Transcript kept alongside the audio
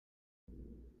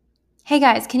Hey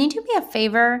guys, can you do me a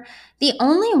favor? The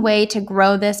only way to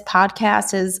grow this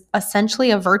podcast is essentially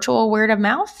a virtual word of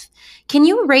mouth. Can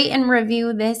you rate and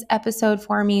review this episode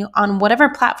for me on whatever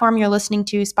platform you're listening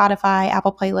to, Spotify,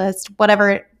 Apple Playlist,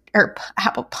 whatever, or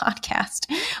Apple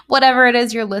Podcast, whatever it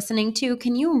is you're listening to?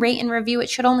 Can you rate and review? It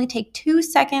should only take 2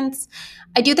 seconds.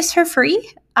 I do this for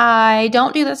free. I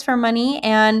don't do this for money.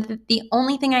 And the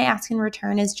only thing I ask in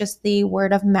return is just the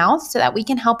word of mouth so that we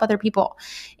can help other people.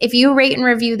 If you rate and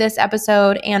review this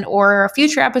episode and or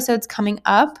future episodes coming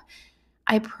up,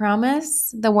 I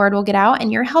promise the word will get out and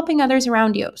you're helping others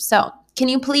around you. So can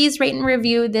you please rate and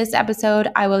review this episode?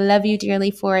 I will love you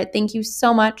dearly for it. Thank you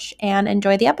so much and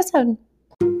enjoy the episode.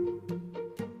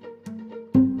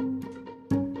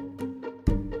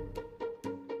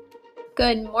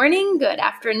 Good morning, good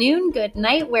afternoon, good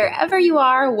night, wherever you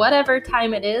are, whatever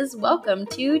time it is. Welcome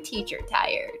to Teacher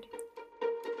Tired.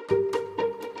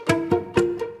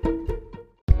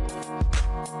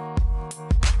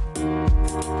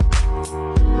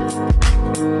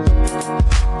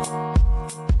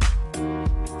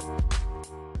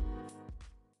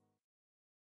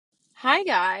 Hi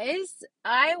guys,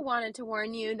 I wanted to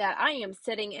warn you that I am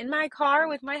sitting in my car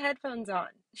with my headphones on.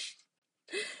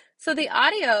 So the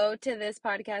audio to this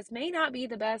podcast may not be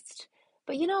the best,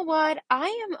 but you know what? I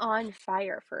am on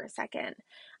fire for a second.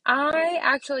 I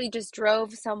actually just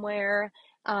drove somewhere,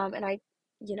 and I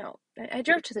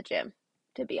drove to the gym,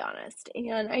 to be honest,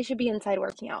 and I should be inside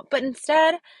working out. But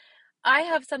instead, I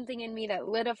have something in me that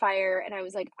lit a fire, and I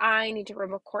was like, I need to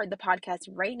record the podcast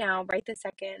right now, right this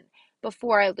second,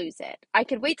 before I lose it. I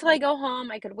could wait till I go home,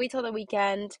 I could wait till the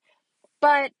weekend,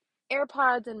 but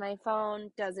AirPods and my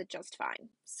phone does it just fine.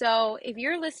 So if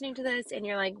you're listening to this and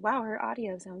you're like, wow, her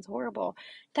audio sounds horrible,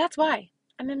 that's why.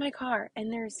 I'm in my car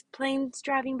and there's planes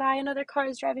driving by and other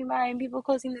cars driving by and people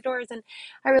closing the doors, and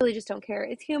I really just don't care.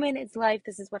 It's human, it's life,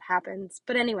 this is what happens.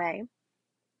 But anyway,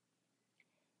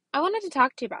 I wanted to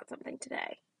talk to you about something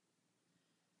today.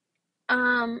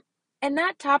 And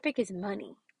that topic is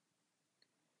money.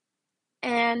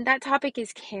 And that topic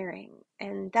is caring.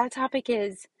 And that topic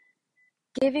is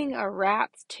giving a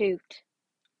rat's toot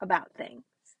about things.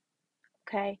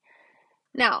 Okay?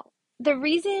 Now, the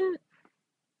reason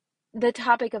the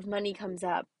topic of money comes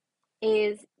up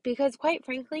is because, quite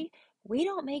frankly, we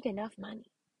don't make enough money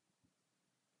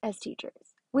as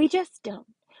teachers. We just don't.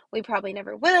 We probably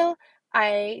never will.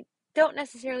 I don't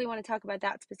necessarily want to talk about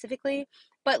that specifically,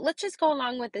 but let's just go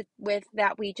along with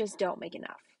that we just don't make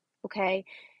enough, okay?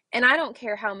 And I don't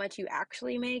care how much you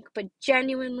actually make, but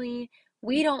genuinely,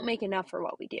 we don't make enough for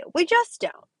what we do. We just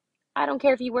don't. I don't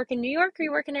care if you work in New York or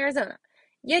you work in Arizona.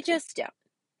 You just don't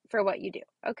for what you do,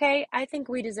 okay? I think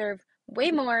we deserve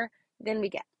way more than we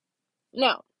get.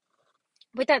 Now,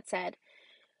 with that said,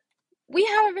 we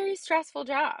have a very stressful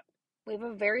job. We have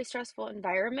a very stressful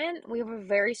environment. We have a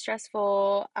very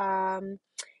stressful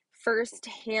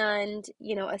first-hand,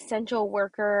 essential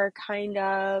worker kind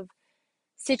of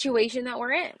situation that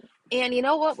we're in. And you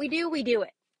know what we do? We do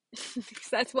it.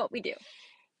 That's what we do.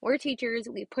 We're teachers.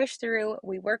 We push through.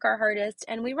 We work our hardest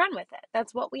and we run with it.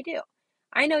 That's what we do.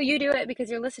 I know you do it because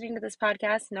you're listening to this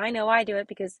podcast, and I know I do it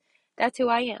because that's who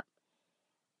I am.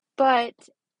 But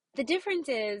the difference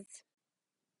is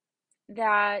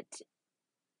that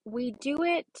we do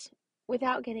it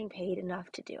without getting paid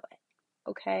enough to do it,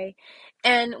 okay?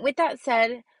 And with that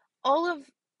said, all of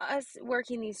us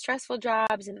working these stressful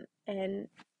jobs and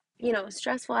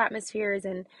stressful atmospheres,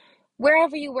 and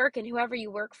wherever you work and whoever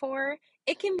you work for,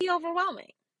 it can be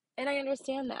overwhelming. And I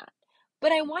understand that.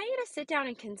 But I want you to sit down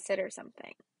and consider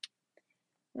something.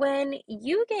 When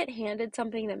you get handed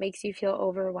something that makes you feel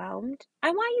overwhelmed,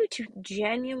 I want you to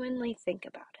genuinely think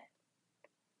about it.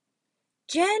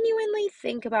 Genuinely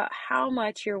think about how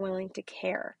much you're willing to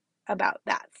care about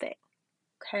that thing,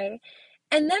 okay?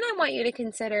 And then I want you to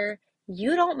consider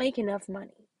you don't make enough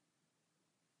money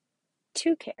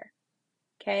to care,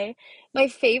 okay? My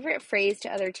favorite phrase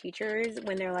to other teachers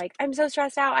when they're like, I'm so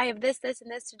stressed out, I have this, and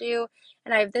this to do,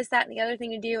 and I have this, that, and the other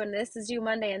thing to do, and this is due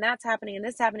Monday, and that's happening, and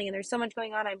this is happening, and there's so much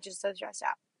going on, I'm just so stressed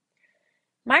out.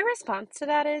 My response to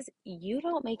that is, you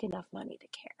don't make enough money to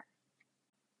care.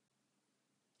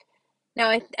 Now,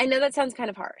 I know that sounds kind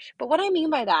of harsh, but what I mean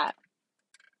by that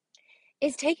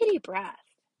is take a deep breath.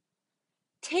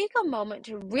 Take a moment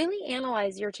to really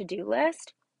analyze your to-do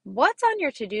list. What's on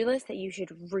your to-do list that you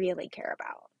should really care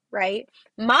about, right?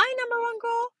 My number one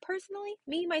goal, personally,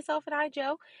 me, myself, and I,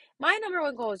 Joe, my number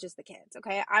one goal is just the kids,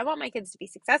 okay? I want my kids to be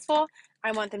successful.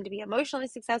 I want them to be emotionally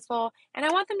successful, and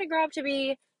I want them to grow up to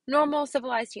be normal,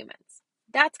 civilized humans.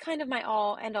 That's kind of my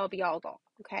all and all be all goal,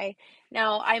 Okay.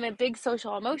 Now, I'm a big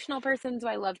social emotional person, so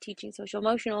I love teaching social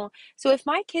emotional. So if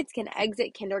my kids can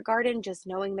exit kindergarten just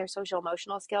knowing their social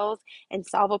emotional skills and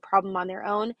solve a problem on their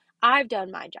own, I've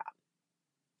done my job.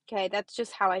 Okay. That's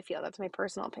just how I feel. That's my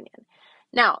personal opinion.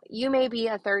 Now, you may be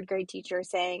a third grade teacher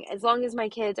saying, as long as my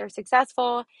kids are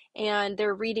successful and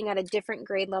they're reading at a different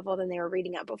grade level than they were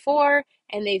reading at before,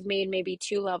 and they've made maybe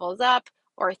 2 levels up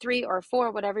or 3 or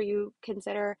 4, whatever you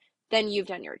consider, then you've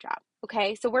done your job.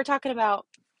 Okay. So we're talking about,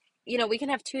 we can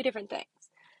have two different things.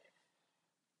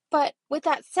 But with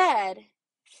that said,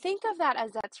 think of that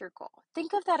as that's your goal.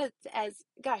 Think of that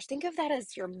think of that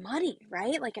as your money,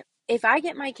 right? Like if I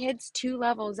get my kids 2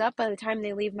 levels up by the time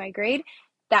they leave my grade,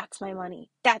 that's my money.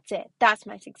 That's it. That's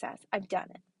my success. I've done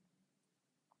it.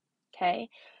 Okay.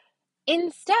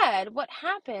 Instead, what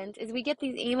happens is we get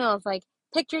these emails like,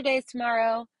 picture days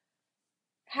tomorrow,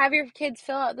 have your kids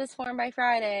fill out this form by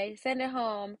Friday, send it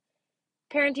home.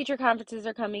 Parent teacher conferences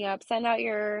are coming up, send out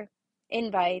your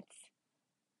invites.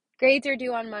 Grades are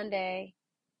due on Monday.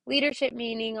 Leadership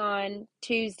meeting on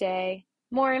Tuesday.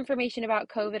 More information about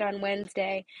COVID on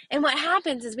Wednesday. And what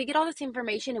happens is we get all this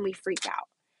information and we freak out.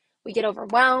 We get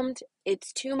overwhelmed.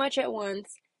 It's too much at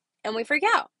once and we freak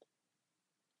out.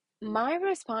 My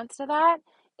response to that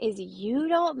is you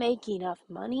don't make enough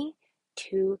money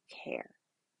to care.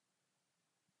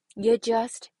 You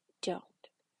just don't.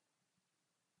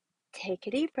 Take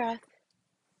a deep breath,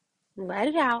 let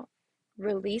it out,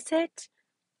 release it,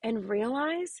 and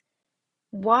realize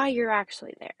why you're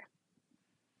actually there.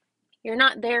 You're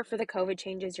not there for the COVID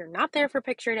changes. You're not there for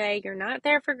picture day. You're not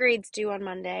there for grades due on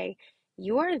Monday.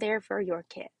 You are there for your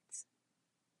kids.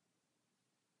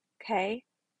 Okay?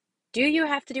 Do you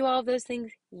have to do all of those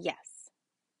things? Yes.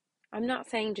 I'm not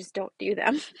saying just don't do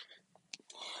them.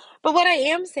 But what I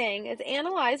am saying is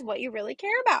analyze what you really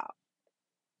care about.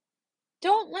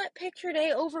 Don't let picture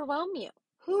day overwhelm you.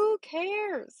 Who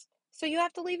cares? So you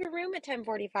have to leave your room at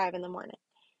 10:45 in the morning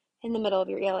in the middle of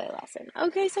your ELA lesson.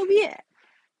 Okay, so be it.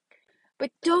 But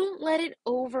don't let it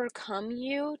overcome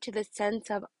you to the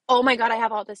sense of, oh my God, I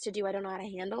have all this to do. I don't know how to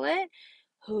handle it.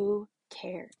 Who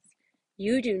cares?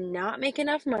 You do not make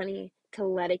enough money to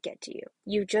let it get to you.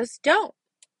 You just don't.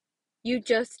 You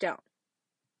just don't.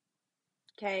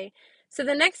 Okay? So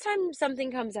the next time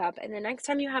something comes up and the next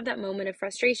time you have that moment of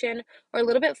frustration or a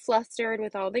little bit flustered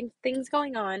with all the things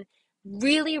going on,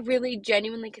 really, really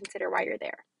genuinely consider why you're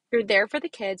there. You're there for the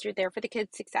kids. You're there for the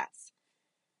kids' success.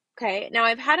 Okay, now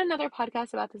I've had another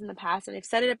podcast about this in the past and I've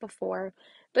said it before,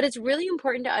 but it's really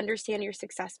important to understand your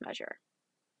success measure.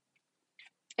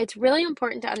 It's really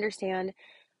important to understand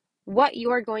what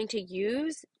you are going to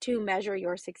use to measure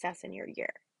your success in your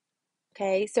year.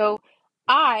 Okay, so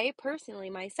I personally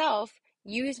myself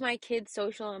use my kids'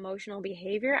 social and emotional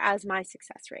behavior as my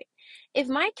success rate. If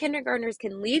my kindergartners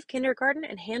can leave kindergarten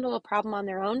and handle a problem on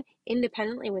their own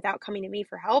independently without coming to me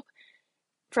for help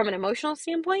from an emotional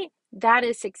standpoint, that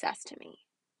is success to me,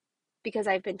 because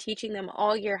I've been teaching them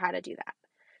all year how to do that.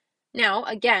 Now,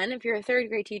 again, if you're a third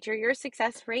grade teacher, your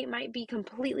success rate might be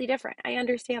completely different. I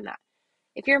understand that.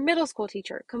 If you're a middle school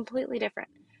teacher, completely different.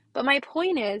 But my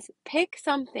point is, pick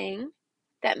something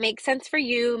that makes sense for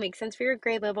you, makes sense for your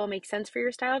grade level, makes sense for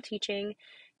your style of teaching.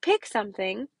 Pick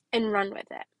something and run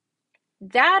with it.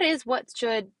 That is what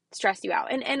should stress you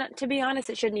out. And to be honest,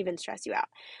 it shouldn't even stress you out.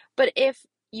 But if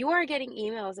you are getting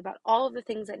emails about all of the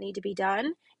things that need to be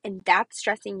done and that's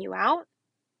stressing you out,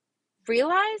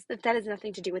 realize that that has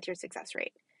nothing to do with your success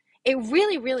rate. It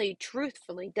really, really,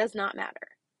 truthfully does not matter.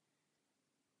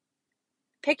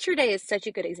 Picture day is such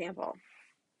a good example,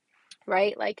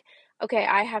 right? Like, okay,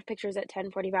 I have pictures at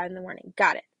 10:45 in the morning.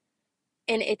 Got it.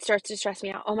 And it starts to stress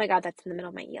me out. Oh my God, that's in the middle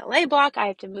of my ELA block. I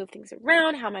have to move things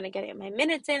around. How am I going to get my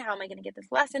minutes in? How am I going to get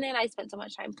this lesson in? I spent so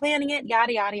much time planning it,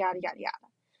 yada, yada, yada, yada, yada.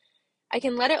 I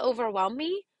can let it overwhelm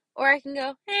me, or I can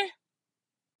go,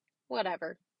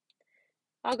 whatever.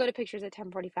 I'll go to pictures at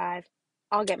 10:45.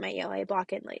 I'll get my ELA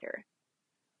block in later.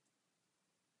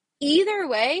 Either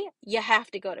way, you have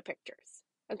to go to pictures,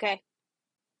 okay?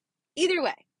 Either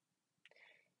way.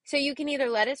 So you can either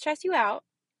let it stress you out,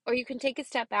 or you can take a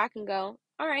step back and go,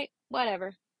 all right,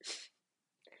 whatever.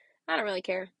 I don't really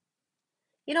care.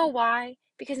 You know why?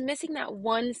 Because missing that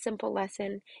one simple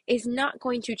lesson is not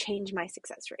going to change my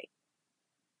success rate.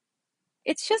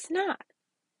 It's just not.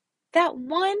 That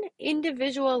one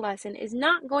individual lesson is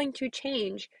not going to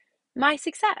change my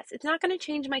success. It's not going to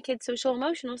change my kid's social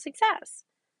emotional success.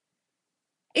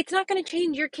 It's not going to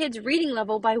change your kid's reading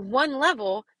level by 1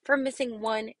 level for missing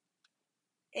one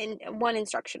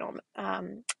instructional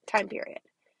time period.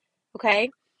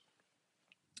 Okay?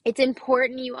 It's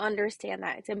important you understand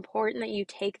that. It's important that you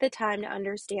take the time to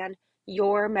understand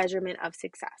your measurement of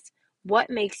success? What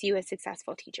makes you a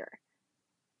successful teacher?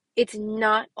 It's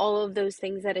not all of those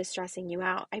things that is stressing you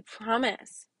out. I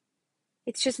promise.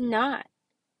 It's just not.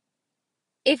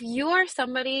 If you are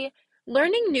somebody,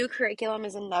 learning new curriculum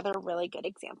is another really good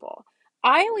example.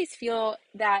 I always feel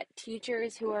that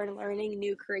teachers who are learning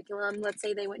new curriculum, let's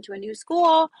say they went to a new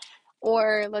school,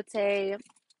 or let's say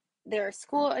their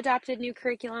school adopted new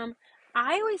curriculum,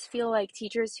 I always feel like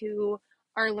teachers who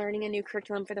are learning a new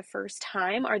curriculum for the first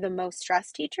time are the most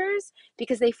stressed teachers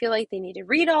because they feel like they need to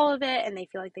read all of it and they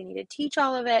feel like they need to teach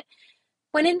all of it.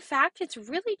 When in fact, it's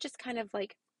really just kind of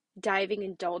like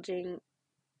indulging,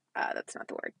 that's not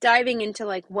the word, diving into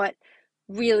like what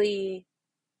really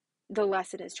the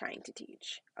lesson is trying to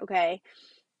teach. Okay.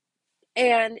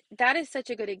 And that is such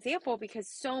a good example because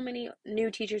so many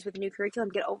new teachers with new curriculum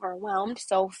get overwhelmed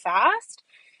so fast.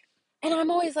 And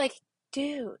I'm always like,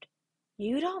 dude,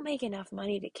 you don't make enough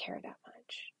money to care that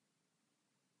much.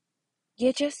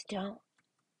 You just don't.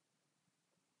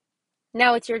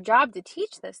 Now it's your job to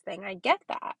teach this thing. I get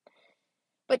that.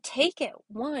 But take it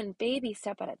one baby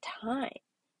step at a time.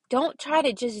 Don't try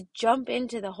to just jump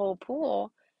into the whole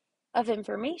pool of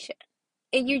information.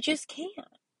 And you just can't.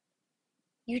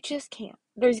 You just can't.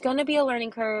 There's going to be a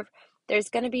learning curve. There's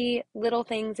going to be little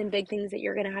things and big things that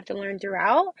you're going to have to learn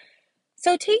throughout.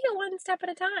 So take it one step at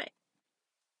a time.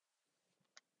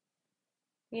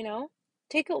 You know,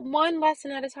 take it one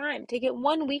lesson at a time. Take it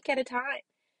 1 week at a time.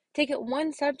 Take it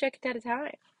one subject at a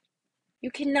time.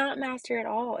 You cannot master it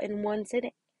all in one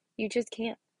sitting. You just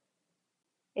can't.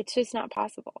 It's just not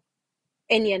possible.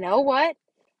 And you know what?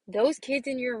 Those kids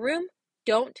in your room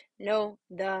don't know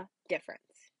the difference.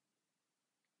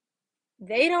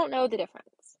 They don't know the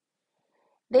difference.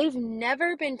 They've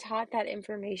never been taught that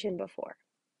information before.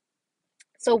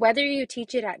 So whether you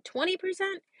teach it at 20%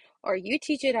 or you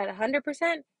teach it at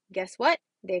 100%, guess what?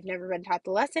 They've never been taught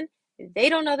the lesson. They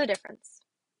don't know the difference.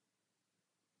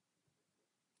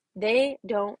 They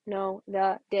don't know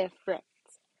the difference.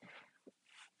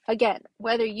 Again,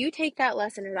 whether you take that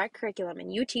lesson or that curriculum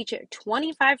and you teach it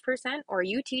 25% or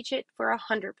you teach it for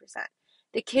 100%,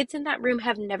 the kids in that room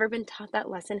have never been taught that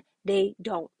lesson. They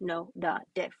don't know the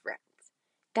difference.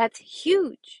 That's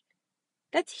huge.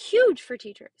 That's huge for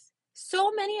teachers.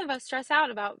 So many of us stress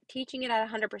out about teaching it at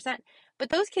 100%, but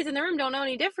those kids in the room don't know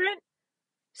any different.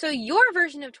 So your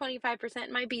version of 25%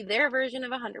 might be their version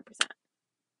of 100%.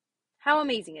 How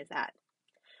amazing is that?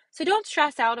 So don't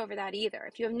stress out over that either.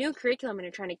 If you have new curriculum and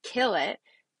you're trying to kill it,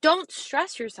 don't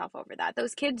stress yourself over that.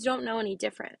 Those kids don't know any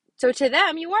different. So to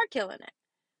them, you are killing it.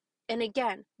 And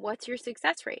again, what's your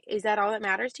success rate? Is that all that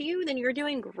matters to you? Then you're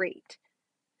doing great.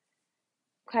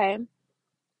 Okay.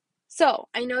 So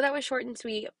I know that was short and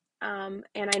sweet. And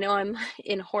I know I'm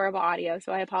in horrible audio,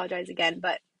 so I apologize again,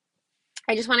 but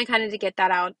I just want to kind of to get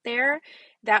that out there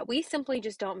that we simply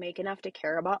just don't make enough to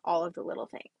care about all of the little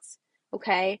things.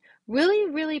 Okay?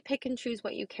 Really, really pick and choose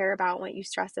what you care about, what you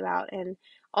stress about, and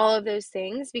all of those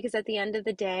things because at the end of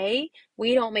the day,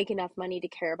 we don't make enough money to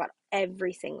care about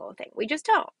every single thing. We just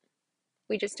don't.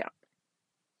 We just don't.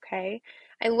 Okay?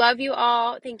 I love you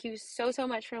all. Thank you so, so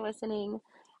much for listening.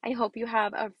 I hope you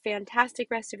have a fantastic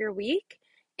rest of your week,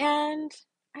 and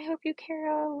I hope you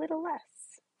care a little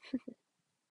less.